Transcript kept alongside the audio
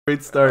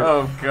Great start.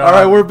 Oh god.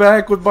 Alright, we're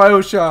back with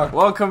Bioshock.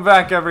 Welcome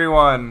back,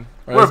 everyone.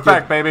 We're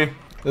back, baby.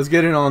 Let's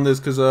get in on this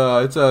because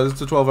it's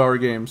a 12-hour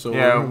game. So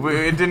yeah,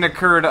 it didn't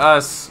occur to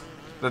us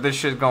that this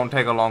shit's gonna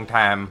take a long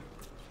time.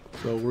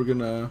 So we're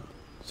gonna.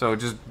 So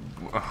just,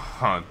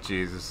 oh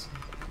Jesus.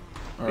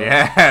 Right.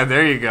 Yeah,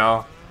 there you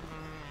go.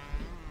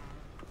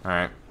 All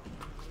right.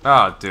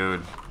 Oh,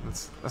 dude,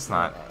 that's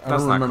not. I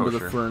don't remember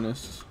kosher. the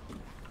furnace.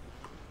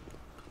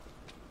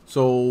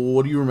 So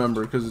what do you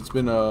remember? Because it's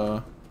been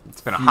a. It's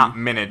been a hot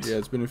minute. Yeah,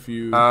 it's been a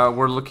few.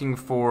 We're looking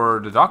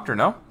for the doctor,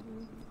 no?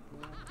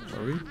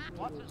 Are we?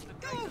 Oh,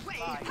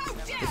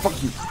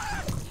 fuck you.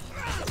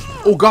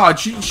 Oh god,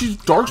 she's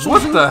Dark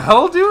Souls. What the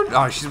hell, dude?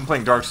 Oh, she's been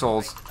playing Dark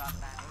Souls.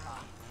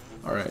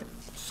 Alright,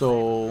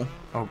 so.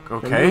 Oh,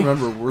 okay.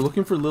 Remember, we're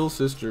looking for Little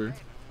Sister.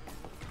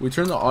 We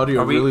turned the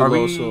audio really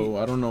low, so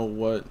I don't know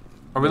what.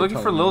 Are we looking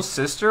for Little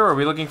Sister, or are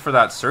we looking for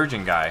that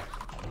surgeon guy?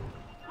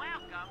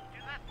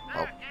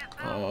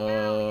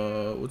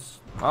 What's...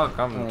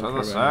 Welcome to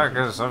the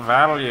circus of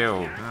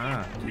value.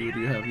 Do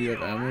you have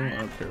ammo? I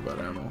don't care about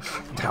ammo.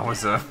 That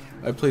was a...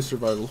 I play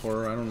survival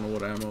horror. I don't know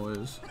what ammo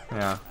is.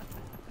 Yeah.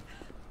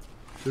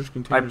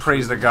 I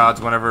praise the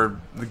gods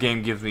whenever the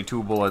game gives me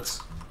 2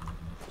 bullets.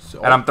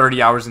 So, and I'm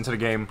 30 hours into the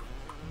game.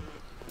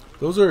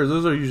 Those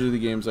are usually the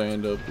games I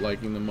end up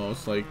liking the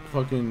most. Like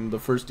fucking the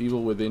first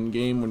Evil Within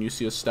game when you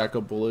see a stack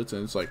of bullets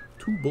and it's like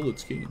 2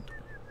 bullets gained.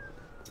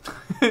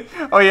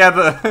 Oh yeah,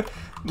 the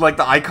like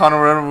the icon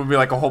or whatever would be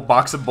like a whole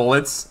box of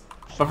bullets,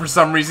 but for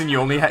some reason you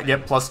only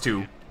get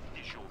 +2.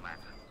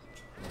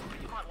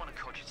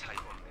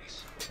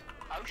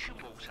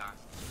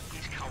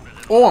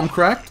 Oh, I'm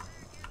cracked.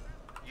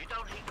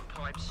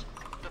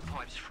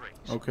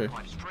 Okay.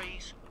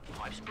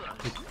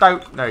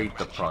 Don't need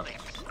the pipes.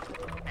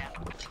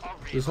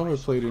 This is how I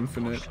played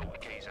Infinite.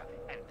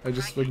 I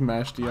just like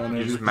mashed E on everything.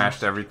 You just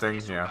mashed everything,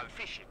 yeah.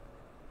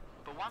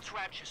 But once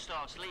Rapture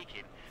starts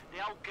leaking,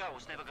 the old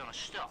girl's never gonna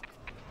stop.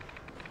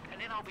 And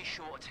then I'll be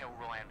sure to tell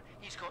Ryan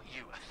he's got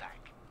you to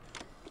thank.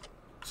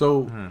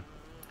 So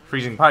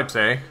freezing pipes,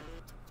 eh?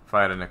 If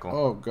I had a nickel.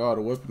 Oh god,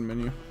 a weapon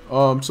menu.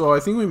 So I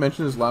think we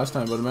mentioned this last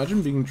time, but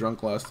imagine being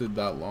drunk lasted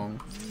that long.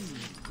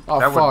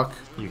 Oh fuck.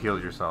 You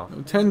healed yourself.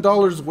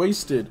 $10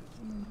 wasted.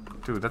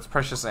 Dude, that's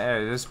precious.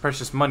 It's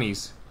precious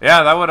monies.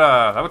 Yeah, that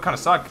would kind of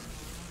suck.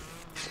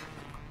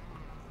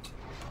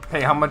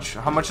 Hey, how much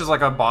is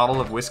like a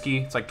bottle of whiskey?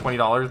 It's like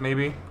 $20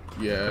 maybe.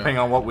 Yeah. Depending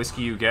on what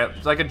whiskey you get.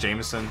 It's like a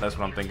Jameson. That's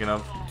what I'm thinking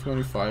of.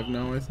 25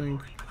 now, I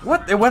think.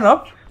 What? It went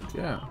up?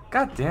 Yeah.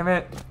 God damn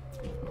it.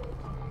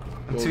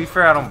 And to be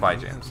fair, I don't buy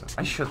Jameson.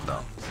 I should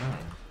though.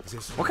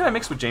 What can I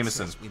mix with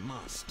Jameson?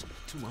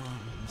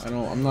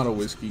 I'm not a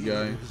whiskey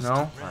guy.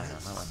 No? I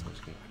like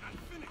whiskey.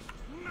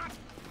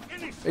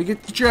 Hey,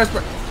 get your ass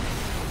back.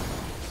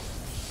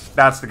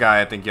 That's the guy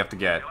I think you have to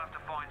get.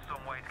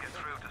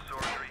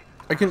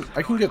 I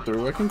can get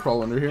through. I can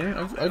crawl under here.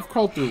 I've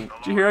crawled through.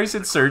 Did you hear how you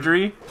said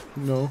surgery?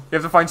 No. You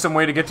have to find some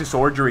way to get to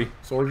surgery.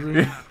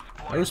 Surgery?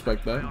 I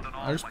respect that.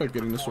 I respect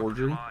getting the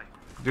surgery.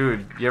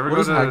 Dude, you ever what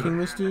go does to hacking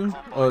this do?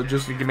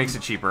 Just it makes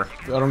it cheaper.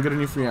 I don't get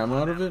any free ammo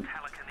out of it?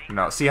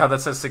 No. See how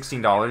that says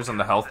 $16 on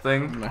the health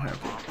thing? I'm gonna hack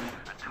it.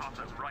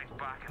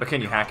 But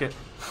can you hack it?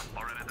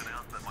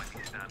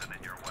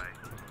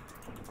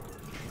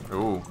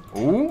 Ooh.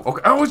 Ooh.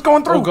 Okay. Oh, it's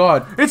going through. Oh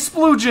god. It's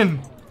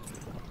splooging.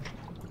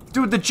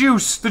 Dude, the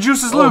juice. The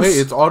juice is loose. Oh hey,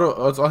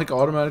 it's like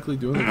automatically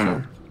doing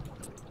it.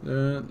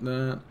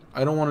 Nah.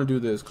 I don't want to do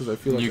this because I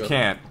feel like you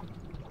can't.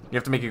 You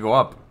have to make it go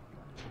up.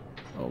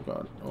 Oh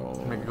god. Oh.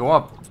 Make it go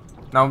up.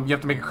 Now you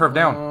have to make it curve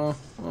down.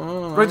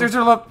 Right there to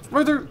the left.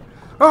 Right there.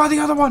 Oh, the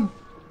other one.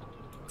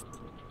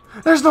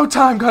 There's no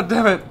time. God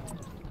damn it.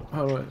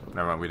 How do I?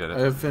 Never mind. We did it.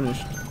 I have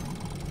finished.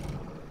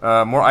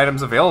 More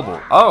items available.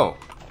 Oh.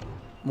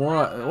 More.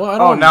 Well, I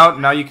don't. Oh,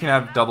 now you can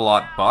have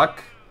double-aught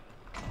buck.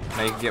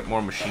 Now you can get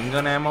more machine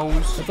gun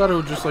ammos. I thought it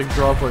would just like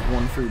drop like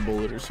 1 free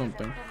bullet or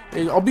something.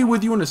 Hey, I'll be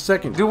with you in a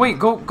second. Dude, wait.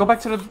 Go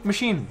back to the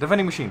machine. The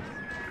vending machine.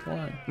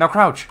 Why? Now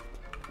crouch.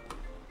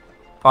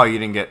 Oh, you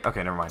didn't get.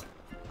 Okay, never mind.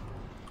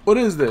 What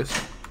is this?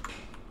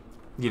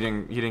 You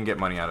didn't get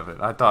money out of it.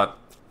 I thought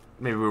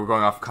maybe we were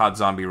going off COD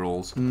zombie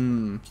rules.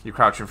 You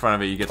crouch in front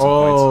of it, you get some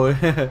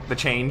points. Oh, The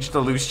change, the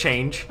loose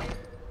change.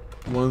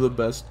 one of the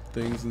best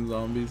things in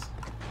zombies.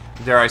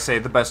 Dare I say,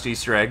 the best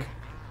Easter egg.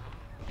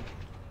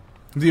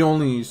 The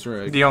only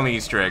Easter egg. The only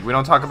Easter egg. We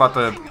don't talk about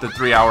the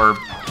 3-hour...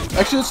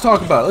 Actually, let's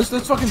talk about it.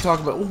 Let's fucking talk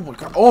about it. Oh my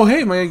god. Oh,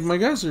 hey, my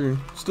guys are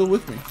still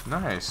with me.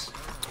 Nice.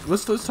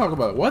 Let's talk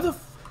about it. Why the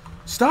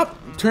stop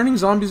turning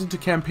zombies into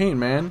campaign,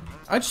 man.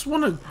 I just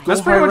want to go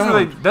That's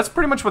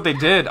pretty much what they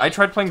did. I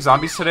tried playing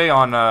zombies today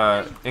on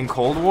in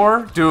Cold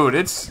War. Dude,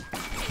 it's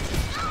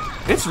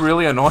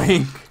really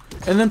annoying.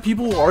 And then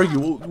people will argue,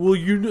 well,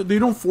 they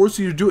don't force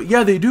you to do it.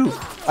 Yeah, they do.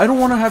 I don't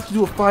want to have to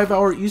do a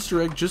 5-hour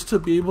Easter egg just to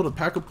be able to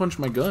pack-a-punch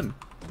my gun.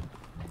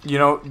 You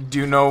know, do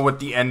you know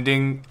what the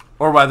ending,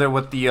 or rather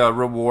what the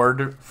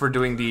reward for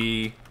doing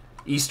the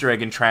Easter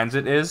egg in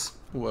transit is?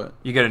 What?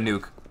 You get a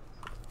nuke.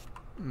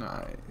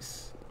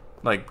 Nice.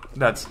 Like,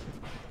 that's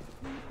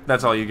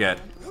all you get.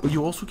 But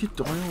you also get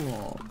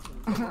dialogue.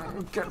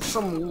 Get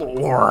some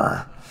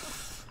lore.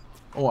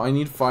 Oh, I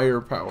need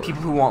firepower.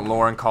 People who want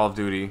lore in Call of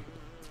Duty.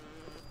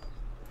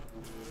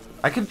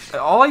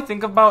 All I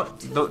think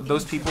about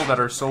those people that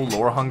are so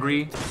lore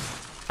hungry,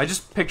 I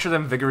just picture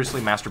them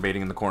vigorously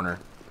masturbating in the corner.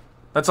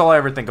 That's all I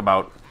ever think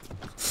about.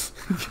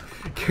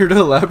 Care to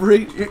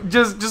elaborate?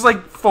 Just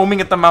like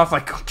foaming at the mouth,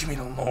 like, oh, give me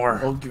the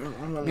lore. Oh, give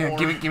me lore. Yeah,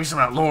 give me some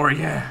of that lore,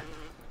 yeah.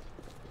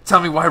 Tell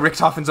me why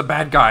Richtofen's a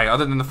bad guy,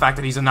 other than the fact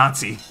that he's a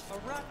Nazi.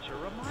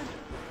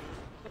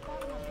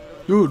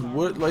 Dude,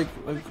 what, like,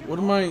 what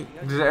am I?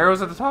 There's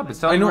arrows at the top. It's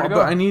telling I know, you where to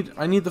go.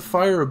 but I need the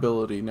fire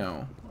ability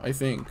now. I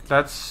think.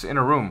 That's in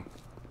a room.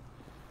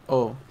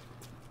 Oh,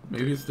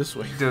 maybe it's this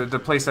way. The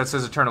place that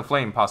says Eternal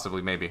Flame,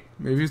 possibly, maybe.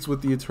 Maybe it's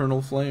with the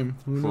Eternal Flame.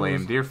 Who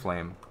Flame, knows? dear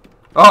flame.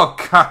 Oh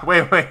God!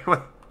 Wait.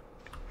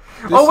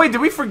 Oh wait, did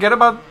we forget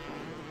about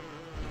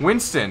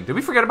Winston? Did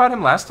we forget about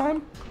him last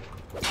time?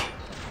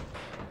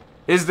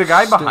 Is the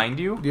guy behind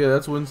you? Yeah,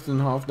 that's Winston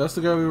Hoff. That's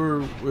the guy we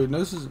were. Wait, no,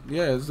 this is.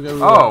 Yeah, it's the guy we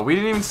were. Oh, we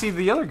didn't even see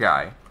the other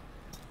guy.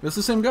 That's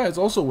the same guy. It's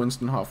also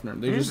Winston Hoffner.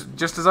 They He's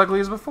just as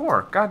ugly as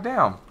before. God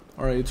damn.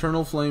 All right,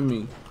 Eternal Flame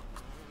me.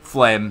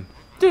 Phlegm.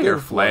 Dear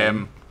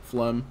phlegm.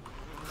 Phlegm.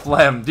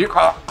 Phlegm. Dear.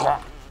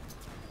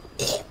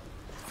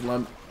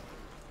 Phlegm.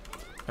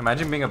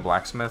 Imagine being a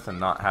blacksmith and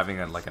not having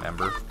like an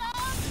ember.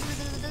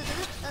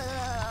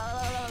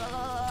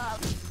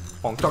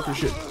 Talk your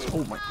shit.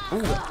 Oh my.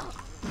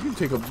 Ooh, you can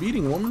take a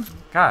beating, woman.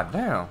 God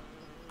damn.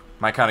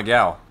 My kind of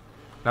gal.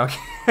 Okay.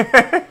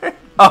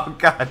 Oh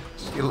God,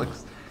 she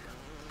looks.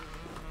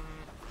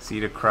 See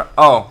the crap.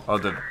 Oh,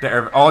 the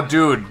air. Oh,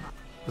 dude,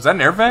 was that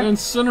an air vent?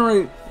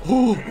 Incinerate.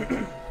 Oh.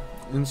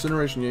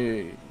 Incineration.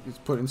 Yeah. It's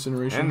put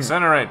incineration.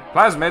 Incinerate. Here.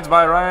 Plasmids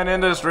by Ryan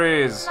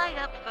Industries. Light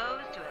up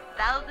foes to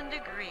 1,000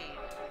 degrees.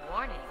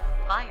 Warning: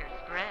 fire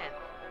spreads.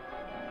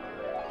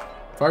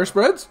 Fire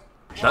spreads?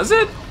 Does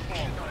it?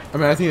 I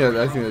mean, I think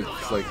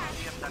it's like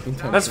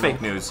intentional. That's fake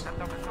news.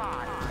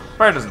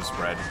 Fire doesn't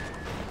spread.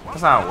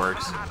 That's not how it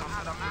works.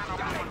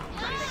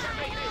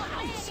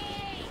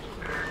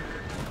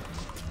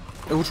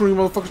 Hey, which one of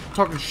you motherfuckers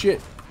talking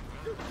shit?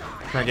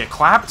 Can I get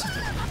clapped?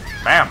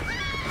 Bam.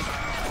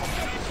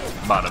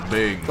 Bada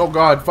bing. Oh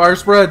God, fire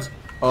spreads.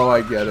 Oh,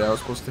 I get it. I was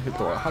supposed to hit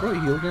the. How do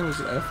I heal again? Was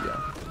it F? Yeah.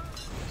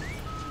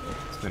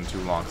 It's been too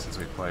long since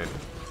we played.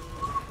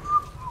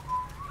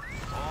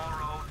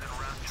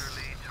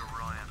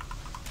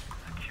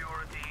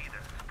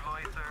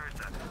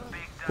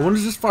 But when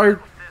does this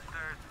fire?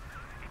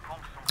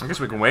 I guess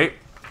we can wait.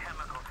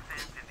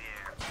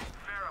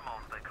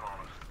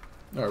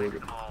 All right, we're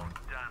good.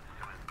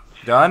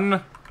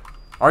 Done?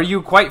 Are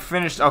you quite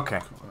finished? Okay.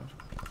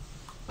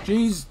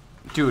 Jeez.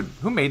 Dude,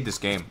 who made this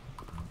game?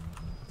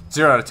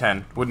 0 out of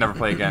 10. Would never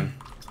play again.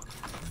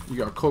 You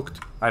got cooked.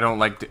 I don't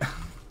like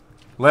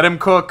Let him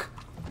cook.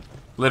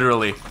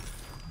 Literally.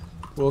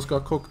 Who else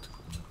got cooked?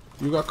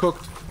 You got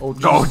cooked. Oh,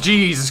 jeez. Oh,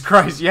 Jesus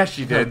Christ. Yes,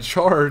 she did.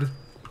 Charred.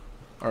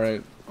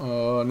 Alright.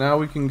 Now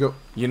we can go.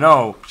 You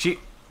know,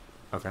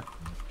 okay.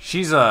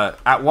 She's,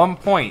 at one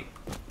point,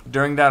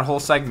 during that whole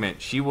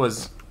segment, she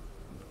was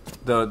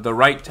the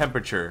right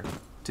temperature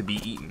to be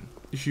eaten.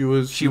 She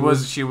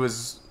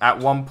was at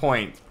one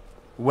point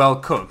well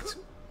cooked.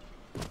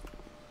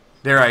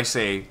 Dare I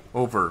say,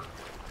 over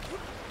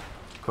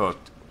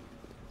cooked.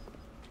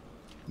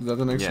 Is that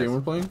the next game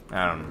we're playing?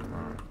 I don't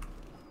know.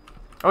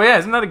 Oh yeah,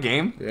 isn't that a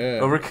game? Yeah.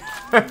 Over.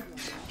 That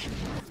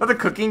the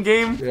cooking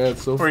game? Yeah,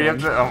 it's so where fun. you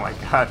have to. Oh my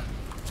god.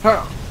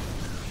 Ha!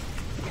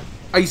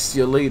 Ice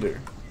you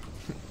later.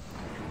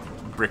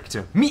 Brick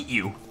to meet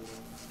you.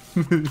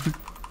 Dude,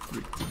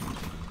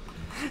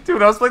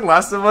 when I was playing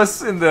Last of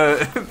Us in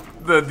the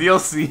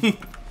DLC,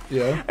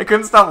 yeah, I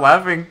couldn't stop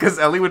laughing because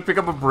Ellie would pick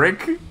up a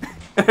brick and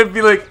I'd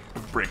be like,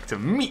 brick to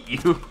meet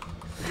you.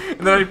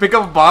 And then I'd pick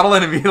up a bottle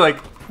and it'd be like,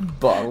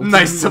 bottle.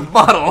 Nice to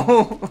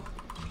bottle.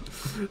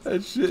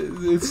 That shit,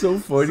 it's so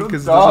funny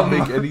because so it doesn't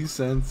make any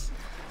sense.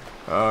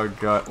 Oh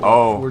god.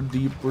 Oh. We're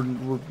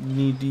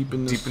knee deep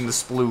in this. Deep in the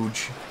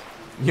splooge.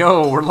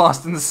 Yo, we're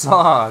lost in the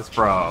sauce,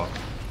 bro.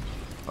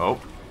 Oh.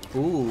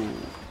 Ooh.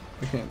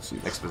 I can't see.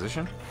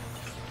 Exposition?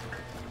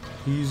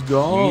 He's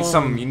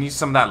gone. You need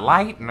some of that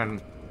light and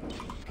then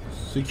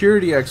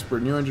security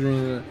expert, new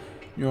engineering,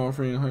 new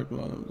offering hype.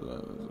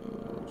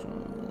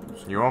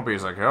 You won't be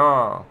like,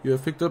 oh. You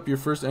have picked up your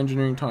first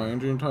engineering tile.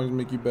 Engineering tiles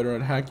make you better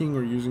at hacking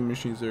or using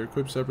machines. They're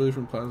equipped separately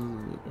from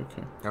plasma.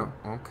 Okay. Oh,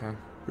 okay.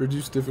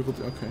 Reduce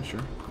difficulty. Okay, sure.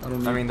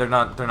 I mean, they're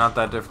not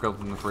that difficult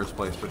in the first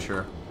place, but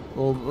sure.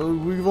 Well,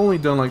 we've only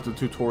done like the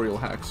tutorial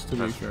hacks to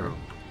be fair. True.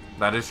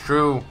 That is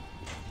true.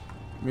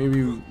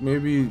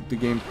 Maybe the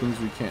game thinks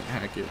we can't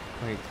hack it.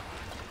 Wait.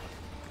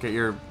 Get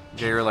your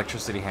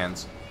electricity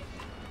hands.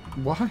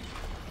 Why?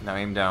 Now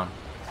aim down.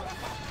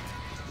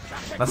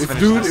 Let's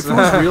finish Dude, this. if it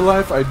was real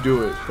life, I'd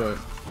do it, but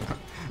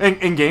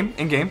in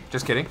game.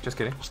 Just kidding.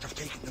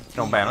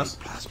 Don't ban us.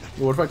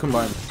 Well, what if I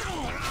combine?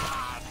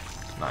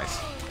 Nice.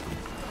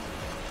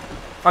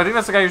 Oh, I think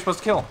that's the guy you're supposed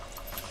to kill.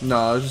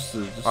 No, it's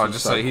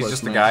he's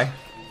just the guy.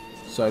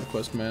 Side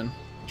quest man.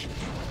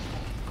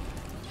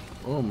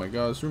 Oh my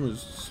god, this room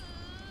is.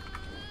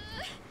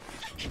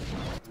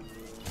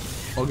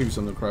 I'll give you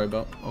something to cry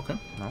about. Okay.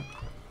 No.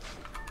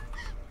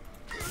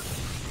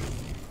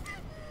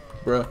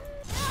 Bruh.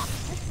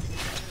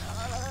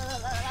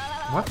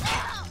 What?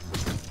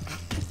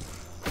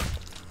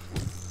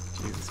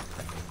 Jesus.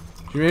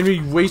 You made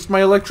me waste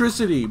my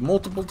electricity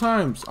multiple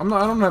times. I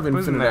don't have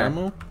infinite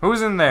ammo.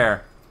 Who's in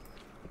there?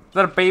 Is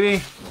that a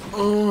baby?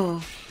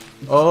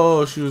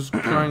 Oh, she was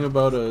crying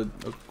about a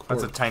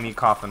That's a tiny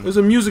coffin. There's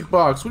a music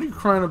box. What are you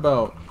crying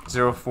about?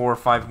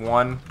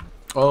 0451.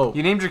 Oh.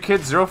 You named your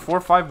kid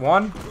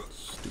 0451?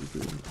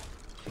 Stupid.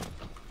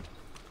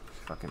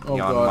 Fucking Oh,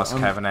 Elon God, Musk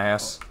have an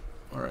ass.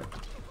 Alright.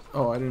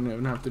 Oh, I didn't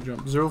even have to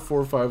jump.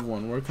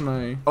 0451. Where can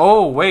I...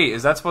 Oh, wait.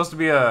 Is that supposed to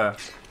be a...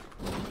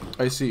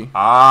 I see.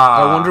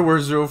 Ah. I wonder where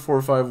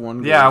 0451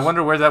 goes. Yeah, I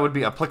wonder where that would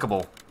be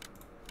applicable.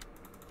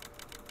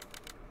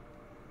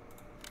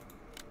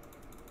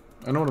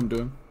 I know what I'm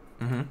doing.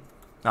 Mm-hmm.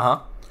 Uh-huh.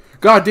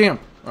 God damn!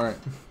 Alright.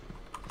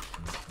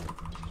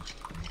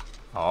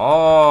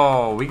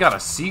 Oh, we got a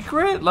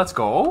secret? Let's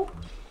go.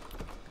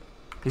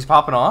 He's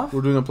popping off?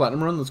 We're doing a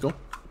platinum run. Let's go.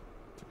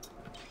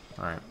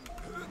 Alright.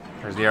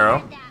 There's the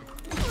arrow.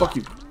 Fuck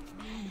you.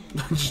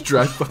 Just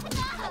drive by.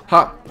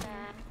 Hop.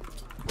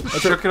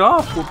 Shook it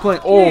off. We're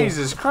playing. Oh.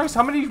 Jesus Christ,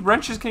 how many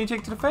wrenches can you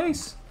take to the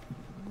face?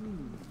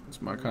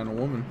 It's my kind of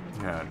woman.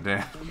 God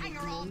damn.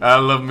 I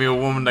love me a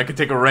woman that can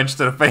take a wrench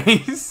to the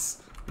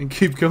face. And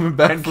keep coming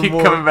back And for keep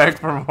more. coming back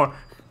for more.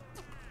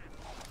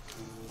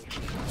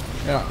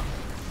 Yeah.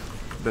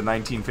 The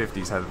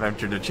 1950s have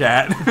ventured to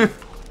chat.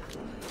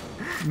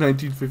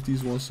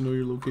 1950s wants to know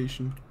your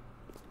location.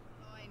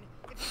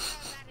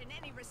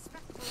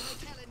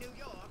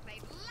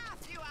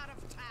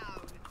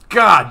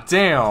 God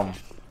damn.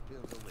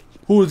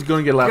 Who is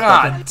gonna get laughed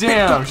God at?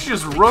 damn, she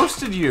just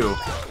roasted you.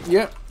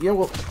 Yeah,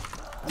 well,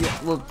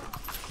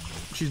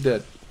 she's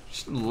dead.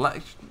 She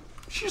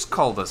just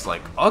called us,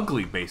 like,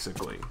 ugly,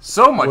 basically.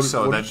 So much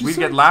so what that did she we'd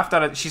say? get laughed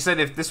at. She said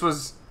if this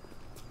was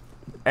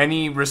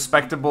any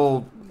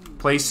respectable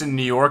place in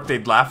New York,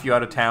 they'd laugh you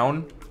out of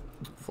town.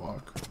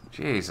 Fuck.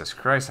 Jesus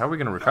Christ, how are we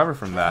gonna recover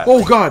from that?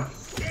 Oh god!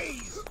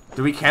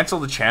 Do we cancel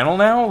the channel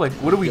now? Like,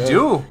 what do we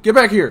do? Get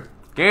back here!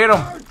 Get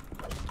him!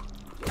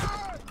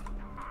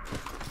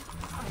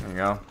 There you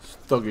go.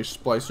 Thuggish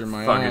splicer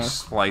my Thuggish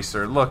ass.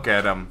 splicer. Look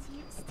at him.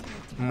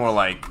 More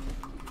like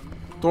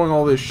Throwing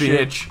all this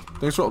shit. bitch.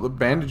 Thanks for all the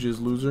bandages,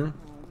 loser.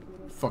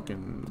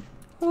 Fucking...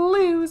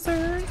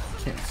 Loser.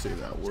 Can't say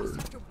that word.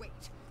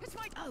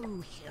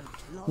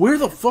 Where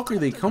the fuck are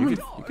they coming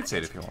from? You could say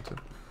it if you want to.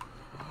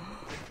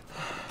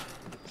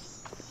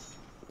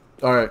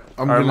 Alright,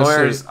 I'm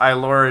gonna say... Our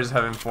lawyers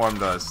have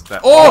informed us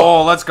that...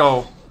 Oh! Oh, let's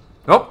go.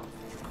 Oh!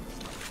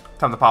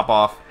 Time to pop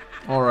off.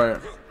 Alright.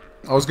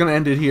 I was gonna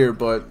end it here,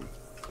 but...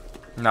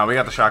 No, we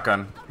got the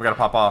shotgun. We gotta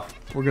pop off.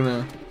 We're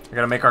gonna... We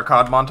gotta make our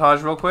COD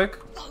montage real quick.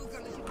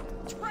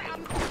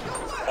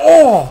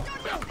 Oh!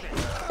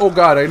 Oh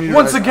god, I need...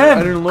 Once I again,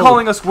 didn't load.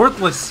 calling us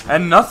worthless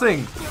and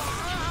nothing.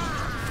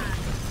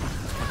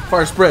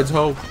 Fire spreads,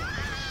 ho.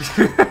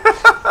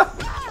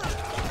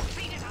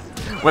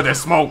 Where there's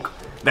smoke,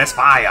 there's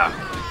fire.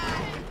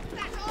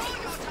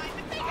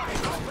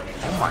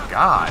 Oh my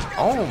god.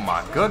 Oh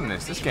my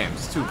goodness. This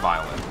game's too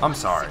violent. I'm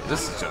sorry.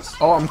 This is just...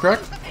 Oh, I'm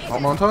correct.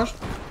 Montage.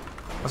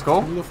 Let's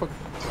go. Who the fuck?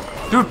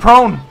 Dude,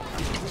 prone.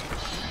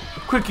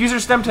 Quick, use your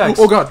stem tags.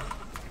 Oh god.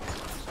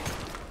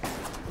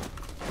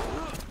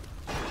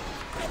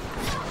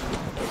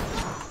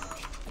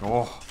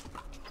 Oh,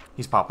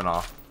 he's popping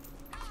off.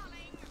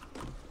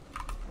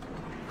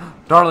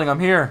 Darling, I'm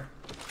here.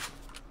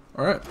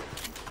 Alright.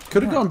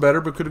 Could have gone better,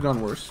 but could have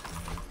gone worse.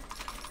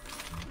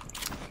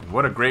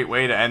 What a great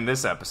way to end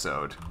this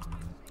episode.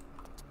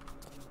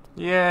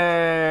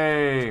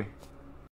 Yay!